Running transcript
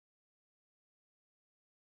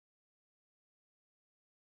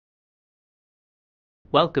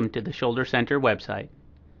Welcome to the Shoulder Center website.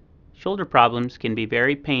 Shoulder problems can be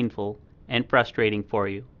very painful and frustrating for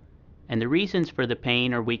you, and the reasons for the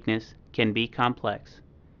pain or weakness can be complex.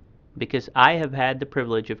 Because I have had the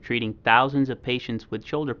privilege of treating thousands of patients with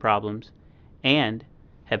shoulder problems and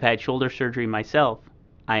have had shoulder surgery myself,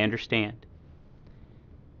 I understand.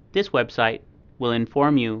 This website will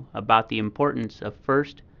inform you about the importance of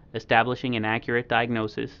first establishing an accurate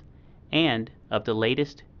diagnosis and of the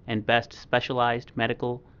latest and best specialized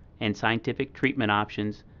medical and scientific treatment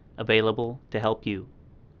options available to help you.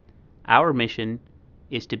 Our mission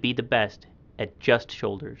is to be the best at just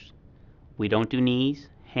shoulders. We don't do knees,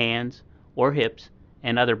 hands, or hips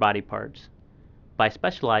and other body parts. By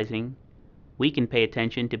specializing, we can pay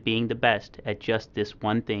attention to being the best at just this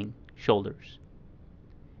one thing, shoulders.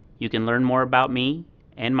 You can learn more about me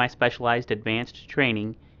and my specialized advanced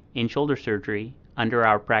training in shoulder surgery under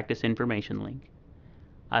our practice information link.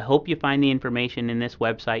 I hope you find the information in this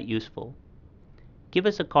website useful. Give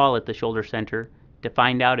us a call at the Shoulder Center to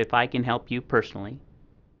find out if I can help you personally.